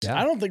Yeah.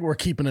 I don't think we're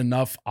keeping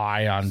enough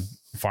eye on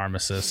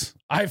pharmacists.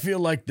 I feel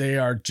like they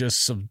are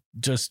just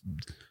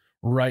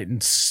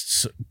writing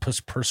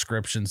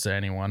prescriptions to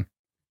anyone.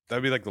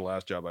 That'd be like the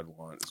last job I'd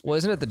want. Well,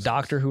 isn't it the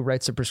doctor who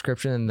writes the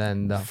prescription and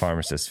then the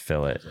Pharmacists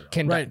fill it.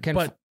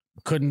 But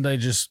couldn't they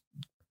just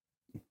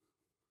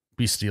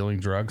be stealing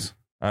drugs?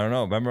 I don't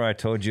know. Remember I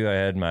told you I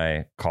had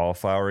my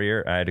cauliflower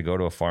ear? I had to go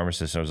to a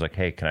pharmacist and I was like,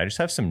 hey, can I just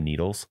have some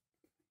needles?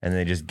 And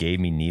they just gave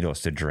me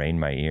needles to drain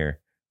my ear.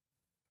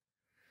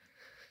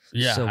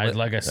 Yeah, So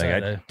like I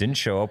said, I didn't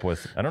show up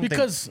with, I don't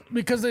because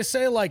they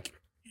say like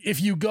if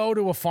you go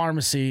to a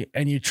pharmacy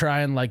and you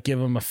try and like give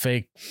them a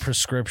fake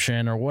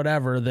prescription or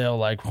whatever, they'll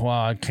like, well,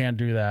 I can't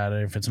do that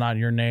if it's not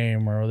your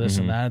name or this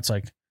and that. It's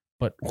like,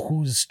 but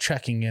who's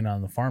checking in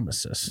on the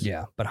pharmacist?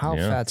 Yeah, but how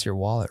fat's your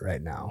wallet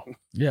right now?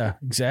 Yeah,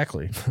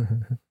 exactly.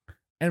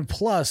 And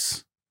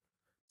plus,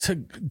 to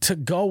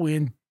go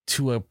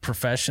into a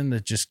profession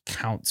that just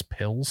counts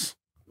pills,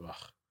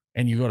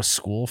 and you go to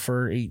school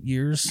for 8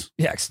 years,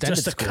 Yeah, extended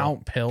just to school.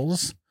 count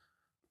pills.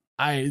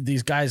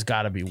 These guys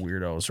got to be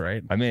weirdos,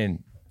 right? I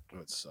mean,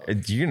 That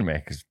sucks. you're going to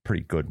make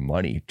pretty good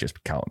money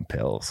just counting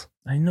pills.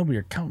 I know, but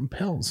you're counting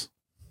pills.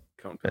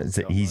 It's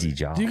an easy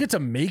job. Do you get to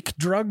make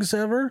drugs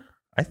ever?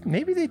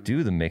 Maybe they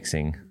do the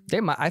mixing.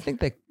 They might. I think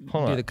they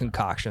Hold do on. the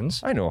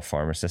concoctions. I know a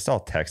pharmacist. I'll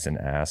text and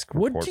ask.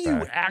 What report do you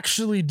back.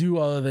 actually do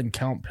other than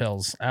count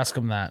pills? Ask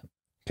them that.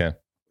 Okay.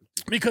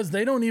 Because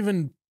they don't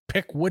even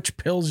pick which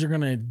pills you're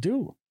going to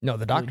do. No,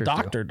 the doctor. The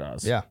doctor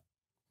does. Yeah.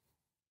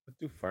 What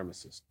do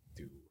pharmacists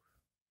do?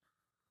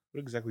 What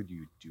exactly do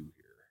you do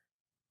here?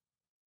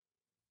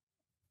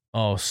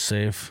 Oh,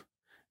 safe.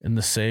 In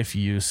the safe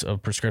use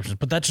of prescriptions.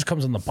 But that just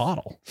comes in the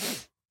bottle.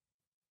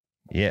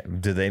 Yeah.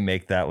 Do they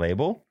make that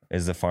label?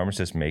 Is the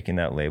pharmacist making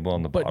that label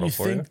on the But bottle you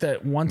for think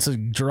that once a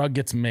drug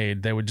gets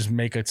made, they would just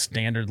make a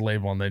standard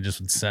label and they just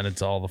would send it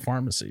to all the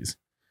pharmacies.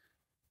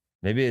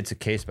 Maybe it's a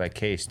case by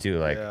case too.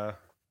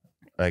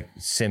 Like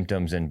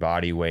symptoms and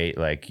body weight.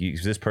 Like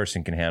this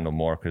person can handle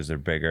more because they're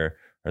bigger,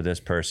 or this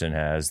person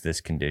has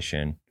this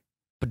condition.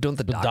 But don't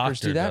the The doctors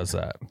doctor do that? does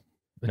that.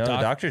 The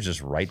doctors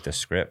just write the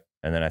script,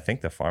 and then I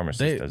think the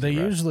pharmacist does They the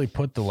rest. usually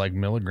put the like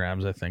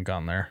milligrams, I think,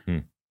 on there.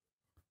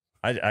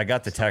 I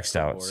got the text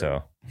out, boring.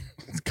 so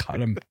It's got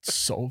him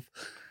so.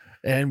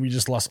 And we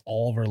just lost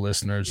all of our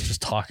listeners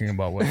just talking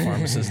about what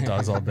pharmacist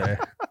does all day.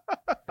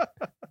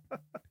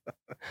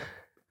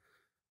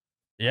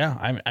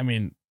 Yeah, I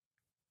mean,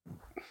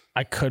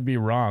 I could be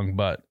wrong,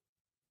 but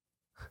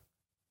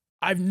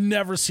I've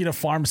never seen a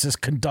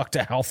pharmacist conduct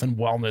a health and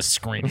wellness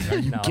screening. Are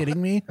you No.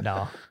 kidding me?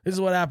 No. This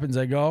is what happens.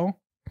 I go,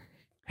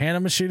 hand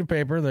them a sheet of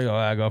paper. They go,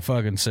 I go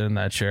fucking sit in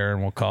that chair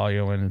and we'll call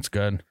you when it's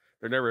good.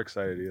 They're never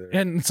excited either.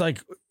 And it's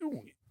like,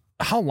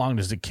 how long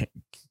does it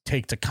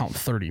take to count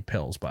 30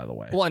 pills, by the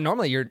way? Well, and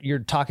normally you're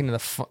talking to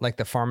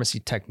the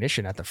pharmacy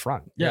technician at the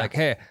front. You're Yeah. like,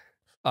 hey,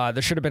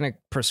 there should have been a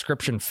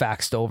prescription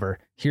faxed over.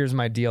 Here's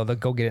my deal. They'll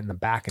go get it in the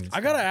back. And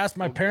I got to ask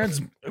my parents.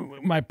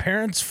 My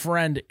parents'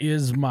 friend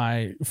is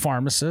my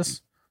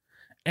pharmacist.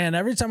 And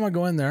every time I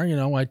go in there,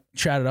 I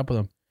chat it up with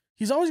him.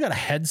 He's always got a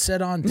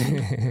headset on.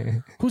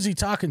 Who's he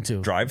talking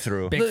to? drive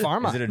through. Big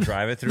Pharma. Is it a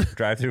drive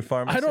through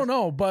pharmacist? I don't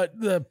know, but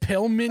the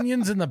pill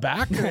minions in the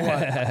back or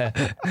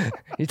what?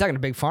 He's talking to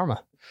Big Pharma.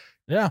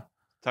 Yeah.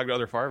 Talk to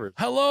other farmers.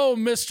 Hello,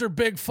 Mr.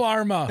 Big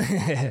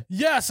Pharma.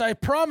 Yes, I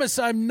promise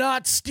I'm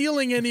not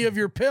stealing any of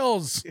your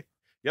pills.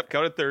 Yep,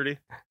 counted 30.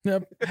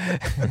 Yep.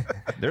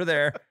 They're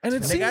there. And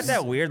it They got seems-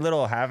 that weird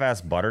little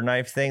half-ass butter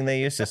knife thing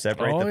they used to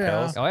separate the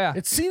pills. Oh, yeah.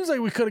 It seems like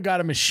we could have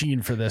got a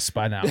machine for this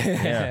by now.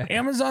 Yeah.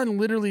 Amazon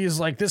literally is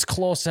like this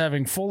close to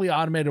having fully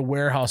automated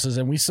warehouses,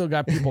 and we still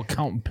got people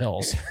counting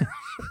pills.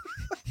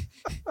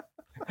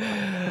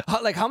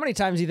 How many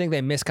times do you think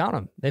they miscount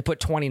them? They put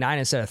 29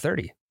 instead of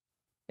 30.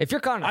 If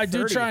you're counting I do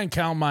 30, try and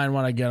count mine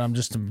when I get them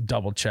just to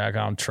double check.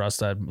 I don't trust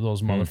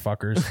those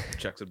motherfuckers.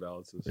 Checks and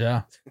balances.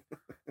 Yeah.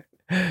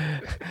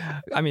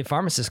 I mean,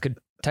 pharmacists could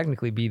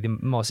technically be the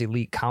most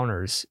elite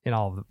counters in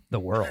all of the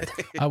world.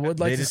 I would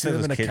like They to just see have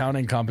them in a those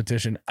counting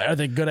competition. Are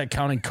they good at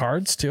counting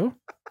cards too?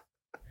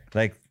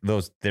 Like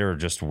they were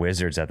just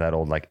wizards at that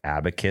old like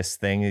abacus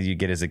thing that you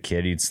get as a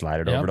kid. You'd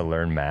slide it Yep. over to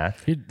learn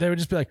math. They would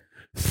just be like,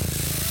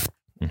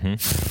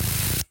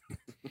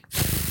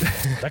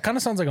 that kind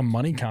of sounds like a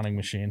money counting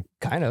machine.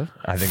 Kind of.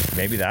 I think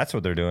maybe that's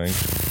what they're doing.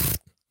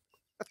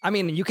 I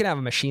mean, you can have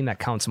a machine that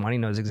counts money,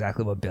 knows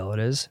exactly what bill it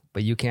is,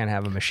 but you can't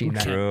have a machine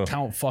that. True.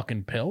 Count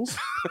fucking pills?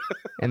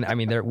 And I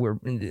mean,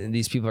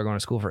 these people are going to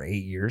school for 8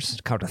 years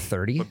to count to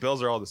 30. But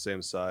bills are all the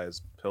same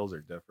size. Pills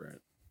are different.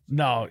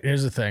 No,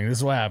 here's the thing. This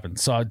is what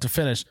happens. So to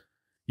finish,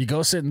 you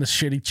go sit in the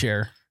shitty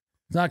chair.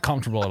 It's not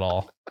comfortable at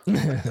all.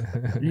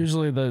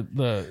 Usually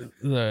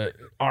the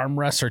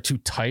armrests are too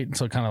tight,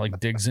 so it kind of like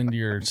digs into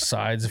your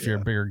sides if you're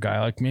a bigger guy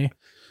like me.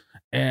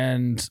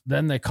 And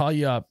then they call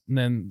you up, and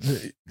then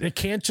they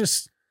can't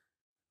just.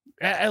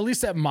 At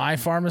least at my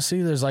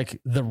pharmacy, there's like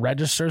the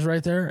registers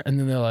right there, and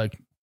then they're like,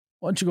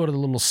 "Why don't you go to the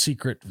little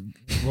secret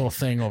little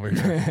thing over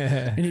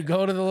here?" And you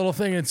go to the little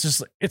thing. It's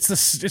just the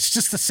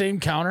same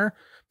counter,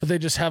 but they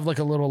just have like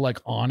a little like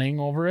awning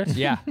over it.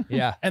 Yeah.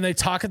 And they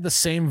talk at the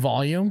same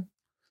volume.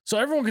 So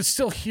everyone can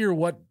still hear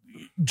what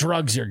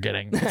drugs you're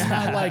getting. It's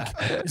not like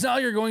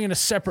you're going in a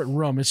separate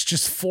room. It's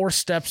just 4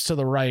 steps to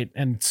the right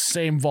and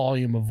same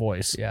volume of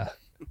voice. Yeah.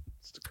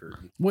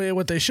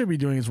 What they should be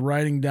doing is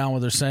writing down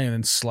what they're saying and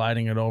then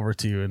sliding it over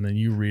to you, and then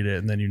you read it,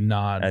 and then you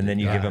nod. And then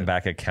you give them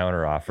back a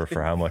counter offer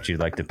for how much you'd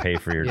like to pay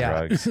for your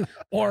drugs.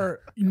 Or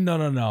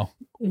no.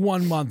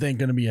 1 month ain't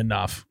going to be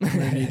enough. I'm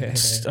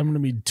going to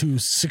need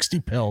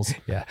 260 pills.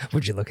 Yeah.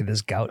 Would you look at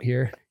this gout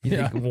here? You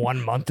think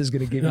 1 month is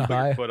going to get me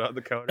by? Put on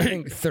the counter. I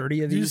think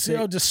 30 of these. Do you see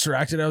how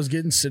distracted I was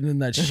getting sitting in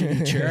that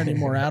shitty chair? I need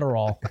more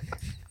Adderall.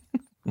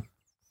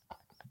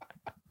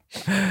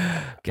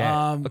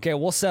 Okay,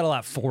 we'll settle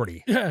at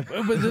 40. Yeah,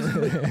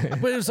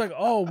 but it's like,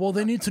 oh, well,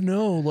 they need to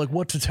know like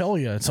what to tell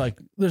you. It's like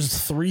there's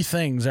 3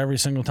 things every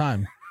single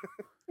time.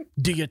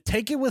 Do you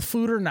take it with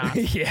food or not?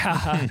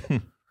 Yeah.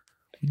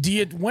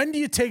 When do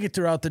you take it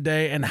throughout the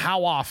day, and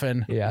how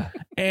often? Yeah.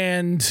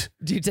 And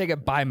do you take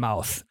it by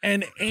mouth?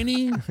 And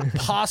any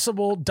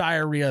possible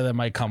diarrhea that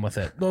might come with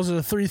it. Those are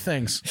the 3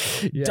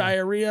 things. Yeah.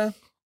 Diarrhea.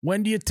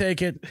 When do you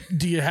take it?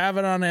 Do you have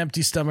it on an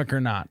empty stomach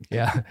or not?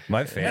 Yeah.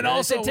 My favorite. And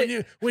also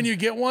when you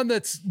get one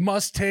that's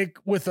must take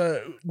with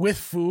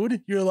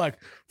food, you're like,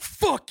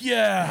 fuck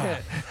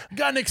yeah.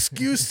 Got an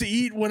excuse to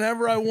eat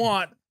whenever I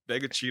want.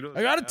 Bag of Cheetos.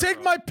 I gotta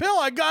take my pill.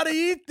 I gotta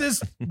eat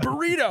this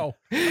burrito.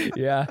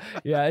 Yeah.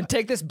 And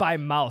take this by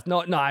mouth.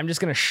 No, I'm just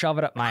gonna shove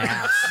it up my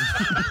ass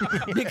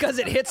because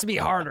it hits me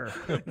harder.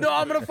 No,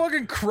 I'm gonna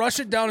fucking crush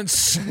it down and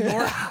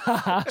snort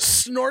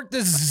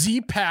this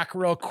Z-Pack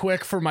real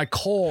quick for my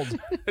cold.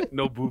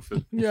 No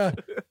boofing. Yeah.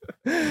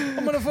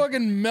 I'm gonna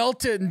fucking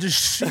melt it and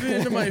just shoot it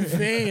into my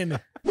vein.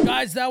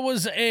 Guys, that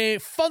was a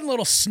fun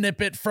little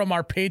snippet from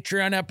our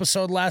Patreon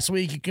episode last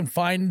week. You can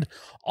find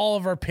all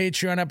of our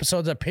Patreon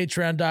episodes at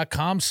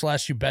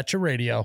patreon.com/YouBetchaRadio.